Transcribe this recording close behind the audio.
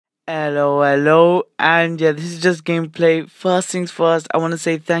Hello, and yeah, this is just gameplay. First things first, I want to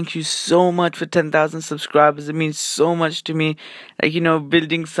say thank you so much for 10,000 subscribers. It means so much to me. Like,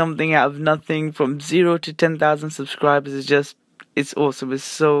 building something out of nothing from 0 to 10,000 subscribers is just, it's awesome. It's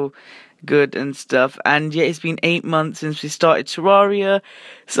so good and stuff. And yeah, it's been 8 months since we started Terraria,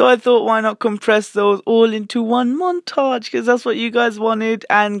 so I thought, why not compress those all into one montage, because that's what you guys wanted.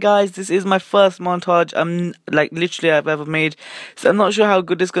 And guys, this is my first montage literally I've ever made, so I'm not sure how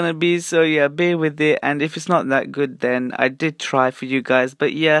good it's gonna be, so yeah, bear with it. And if it's not that good, then I did try for you guys.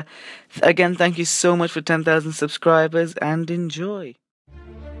 But yeah, again, thank you so much for 10,000 subscribers, and enjoy.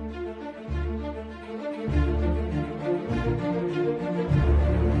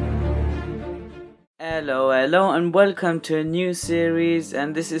 Hello, and welcome to a new series,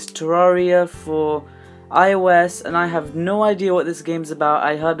 and this is Terraria for iOS, and I have no idea what this game's about.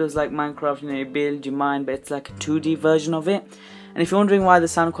 I heard it was like Minecraft, you build, you mine, but it's like a 2D version of it. And if you're wondering why the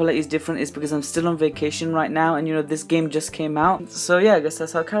sound quality is different, it's because I'm still on vacation right now, and this game just came out. So yeah, I guess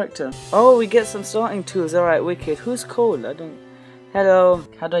that's our character. Oh, we get some starting tools. Alright, wicked. Who's Cole? Hello.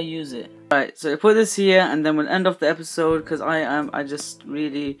 How do I use it? Alright, so I put this here, and then we'll end off the episode, because I just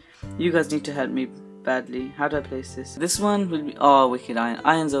really, you guys need to help me badly. How do I place this? This one will be, oh, wicked iron.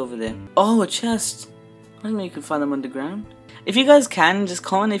 Iron's over there. Oh, a chest. I didn't know you could find them underground. If you guys can, just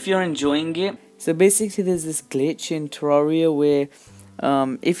comment if you're enjoying it. So basically there's this glitch in Terraria where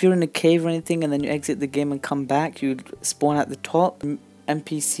if you're in a cave or anything and then you exit the game and come back, you spawn at the top.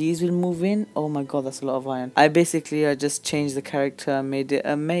 NPCs will move in. Oh my god, that's a lot of iron. I just changed the character, made it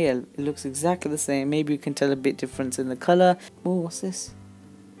a male. It looks exactly the same. Maybe you can tell a bit difference in the color. Oh, what's this?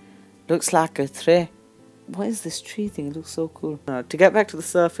 Looks like a tree. What is this tree thing? It looks so cool. To get back to the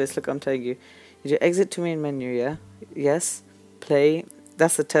surface, look, I'm telling you. You do exit to main menu, yeah? Yes. Play.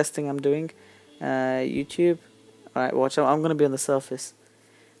 That's the testing I'm doing. YouTube. Alright, watch out. I'm going to be on the surface.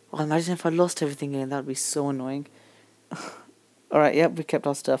 Oh, imagine if I lost everything in. That would be so annoying. Alright, yep, we kept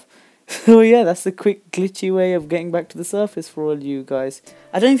our stuff. So yeah, that's the quick glitchy way of getting back to the surface for all you guys.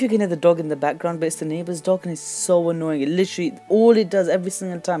 I don't know if you can hear the dog in the background, but it's the neighbor's dog and it's so annoying. It literally, all it does every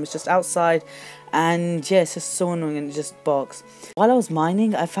single time, it's just outside, and yeah, it's just so annoying, and it just barks. While I was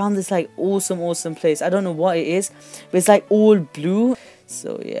mining, I found this like awesome place. I don't know what it is, but it's like all blue.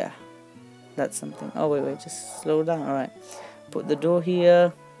 So yeah, that's something. Oh wait, just slow down. Alright, put the door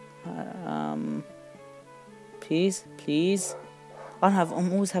here. Please.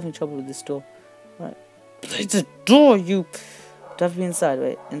 I'm always having trouble with this door. Right. Play the door, you. Do I have to be inside?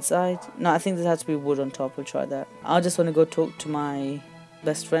 Wait, inside? No, I think there has to be wood on top. We'll try that. I just want to go talk to my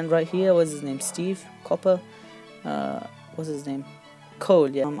best friend right here. What's his name? Steve? Copper? What's his name?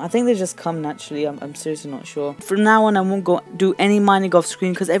 Cole, yeah. I think they just come naturally. I'm seriously not sure. From now on, I won't go do any mining off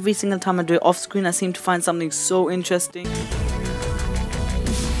screen, because every single time I do it off screen, I seem to find something so interesting.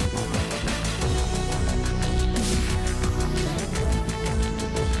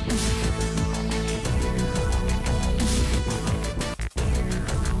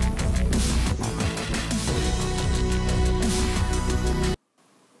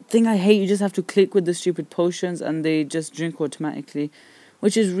 Thing I hate, you just have to click with the stupid potions and they just drink automatically,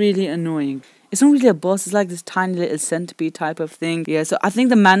 which is really annoying. It's not really a boss, it's like this tiny little centipede type of thing. Yeah, so I think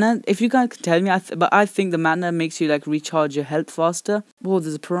the mana, if you guys can tell me, but I think the mana makes you like recharge your health faster. Whoa,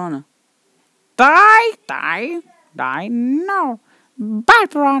 there's a piranha. Die, no. Bye,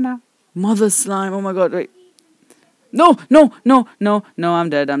 piranha. Mother slime, oh my god, wait. No, I'm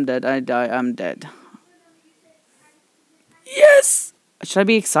dead, I die, I'm dead. Yes! Should I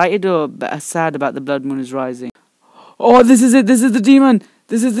be excited or sad about the blood moon is rising? Oh, this is it. This is the demon.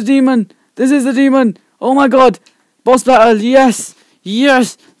 Oh my god. Boss battle. Yes.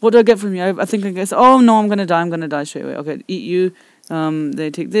 What do I get from you? I think I guess. Oh no, I'm gonna die straight away. Okay, eat you. They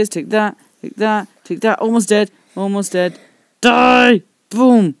take this, take that. Almost dead. Die.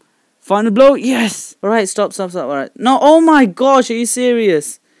 Boom. Final blow. Yes. Alright, stop. Alright. No, oh my gosh, are you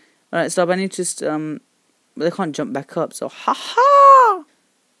serious? Alright, stop. I need to just but they can't jump back up, so haha.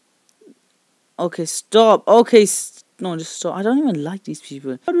 Okay, stop. Okay, no, just stop. I don't even like these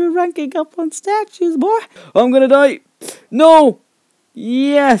people. We're ranking up on statues, boy. I'm gonna die. No.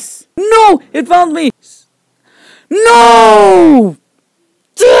 Yes. No, it found me. No.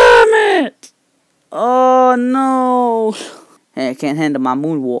 Damn it. Oh no. Hey, I can't handle my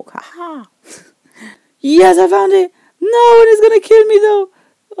moonwalk. Haha. Yes, I found it. No, it is gonna kill me though.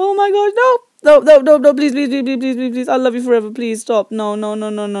 Oh my gosh, no. No, please, I love you forever, please, stop, no,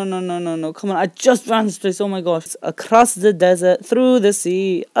 come on, I just found this place, oh my gosh, across the desert, through the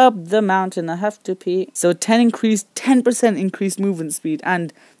sea, up the mountain, I have to pee. So 10% increased movement speed,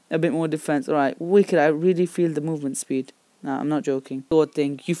 and a bit more defense. Alright, wicked, I really feel the movement speed. No, I'm not joking. Sword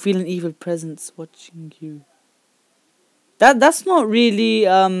thing. You feel an evil presence watching you. That's not really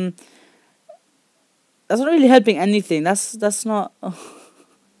that's not really helping anything. That's not.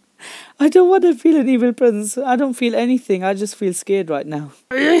 I don't want to feel an evil presence. I don't feel anything. I just feel scared right now.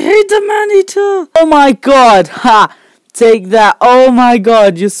 I hate the man-eater. Oh my god. Ha! Take that. Oh my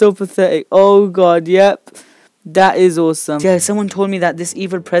god. You're so pathetic. Oh god. Yep. That is awesome. Yeah, someone told me that this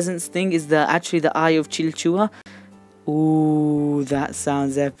evil presence thing is actually the eye of Chilchua. Ooh, that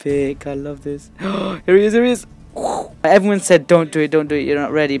sounds epic. I love this. Here he is. Here he is. Everyone said don't do it, you're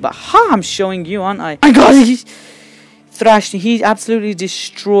not ready, but ha, I'm showing you, aren't I? My god, he thrashed me. He absolutely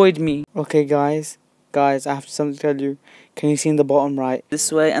destroyed me. Okay, guys, I have something to tell you. Can you see in the bottom right? This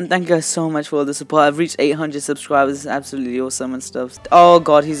way, and thank you guys so much for all the support. I've reached 800 subscribers. This is absolutely awesome and stuff. Oh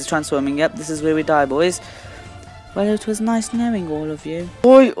god, he's transforming. Yep, this is where we die, boys. Well, it was nice knowing all of you.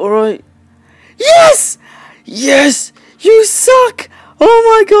 Oi, alright. Yes! Yes! You suck! Oh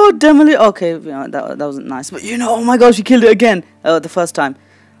my god, Demoli. Okay, that wasn't nice. But you know, oh my gosh, you killed it again. The first time.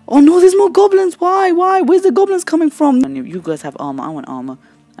 Oh no, there's more goblins. Why? Where's the goblins coming from? You guys have armor. I want armor.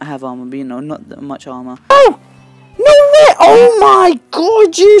 I have armor, but you know, not that much armor. Oh! No way! Oh my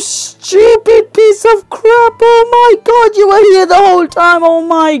god, you stupid piece of crap! Oh my god, you were here the whole time! Oh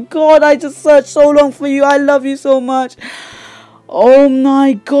my god, I just searched so long for you. I love you so much. Oh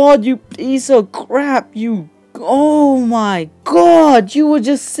my god, you piece of crap! You. Oh my god, you were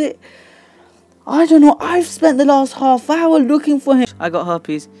just I don't know, I've spent the last half hour looking for him. I got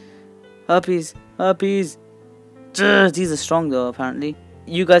herpes. Herpes. These are strong though, apparently.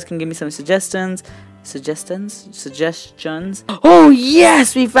 You guys can give me some suggestions. Oh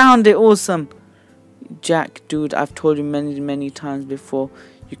yes, we found it. Awesome. Jack, dude, I've told you many times before,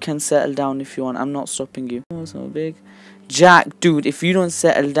 you can settle down if you want. I'm not stopping you. Oh, so big. Jack, dude, if you don't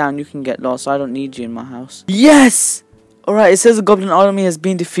settle down, you can get lost. I don't need you in my house. Yes! Alright, it says the goblin army has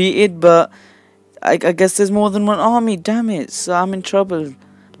been defeated, but I guess there's more than one army. Damn it, so I'm in trouble.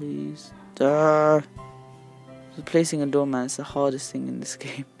 Please. Replacing a doorman is the hardest thing in this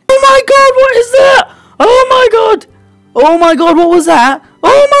game. Oh my god, what is that? Oh my god! Oh my god, what was that?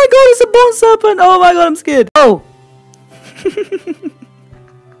 Oh my god, it's a bone serpent! Oh my god, I'm scared. Oh!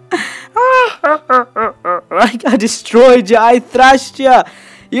 I destroyed you. I thrashed you.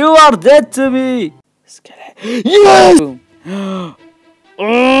 You are dead to me. Yes! Boom.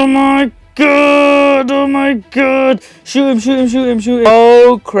 Oh my god. Oh my god. Shoot him.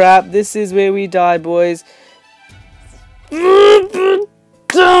 Oh crap. This is where we die, boys.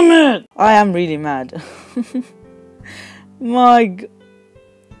 Damn it. I am really mad. My god.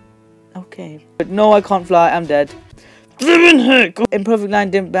 Okay. But no, I can't fly. I'm dead. Imperfect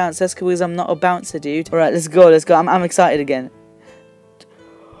line didn't bounce. That's because I'm not a bouncer, dude. Alright, let's go. I'm excited again.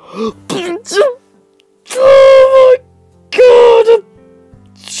 Oh my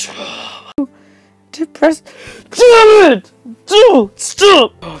god! Depressed. Damn it! Dude,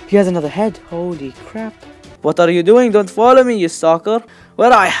 stop! He has another head. Holy crap. What are you doing? Don't follow me, you stalker.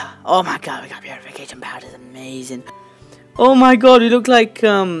 Where are you? Oh my god, we got purification powder. It's amazing. Oh my god, you look like,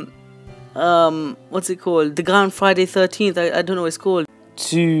 what's it called? The guy on Friday 13th. I don't know what it's called.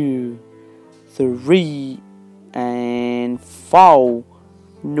 2, 3, and 4.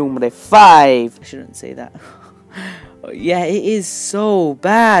 Number 5. I shouldn't say that. Yeah, it is so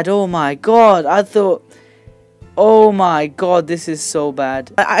bad. Oh my god. I thought, oh my god, this is so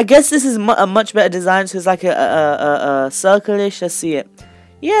bad. I guess this is a much better design. So it's like a circle-ish. Let's see it.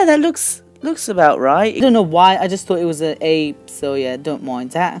 Yeah, that looks about right. I don't know why. I just thought it was an ape. So yeah, don't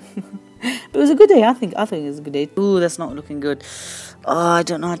mind that. But it was a good day. I think it was a good day. Ooh, that's not looking good. Oh, I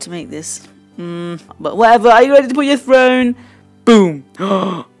don't know how to make this. But whatever. Are you ready to put your throne? Boom.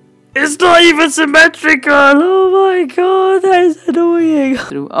 It's not even symmetrical. Oh my god, that is annoying.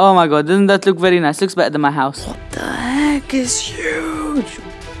 Oh my god, doesn't that look very nice? Looks better than my house. What the heck is huge?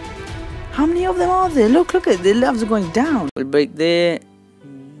 How many of them are there? Look at it. The levels are going down. We'll break there.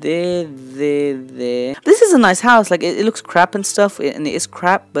 This is a nice house. Like it looks crap and stuff, and it is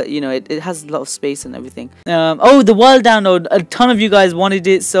crap, but you know it has a lot of space and everything. Oh, the world download. A ton of you guys wanted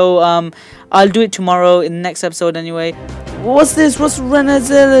it, so I'll do it tomorrow in the next episode anyway. What's this? What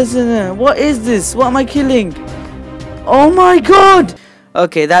is this? What am I killing? Oh my god.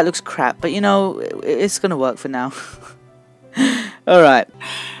 Okay, that looks crap, but you know it's gonna work for now. All right.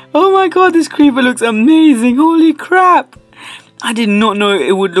 Oh my god, this creeper looks amazing. Holy crap. I did not know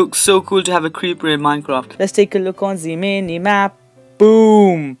it would look so cool to have a creeper in Minecraft. Let's take a look on the mini map.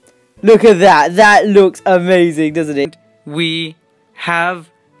 Boom! Look at that. That looks amazing, doesn't it? We have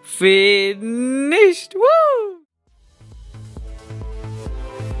finished. Woo!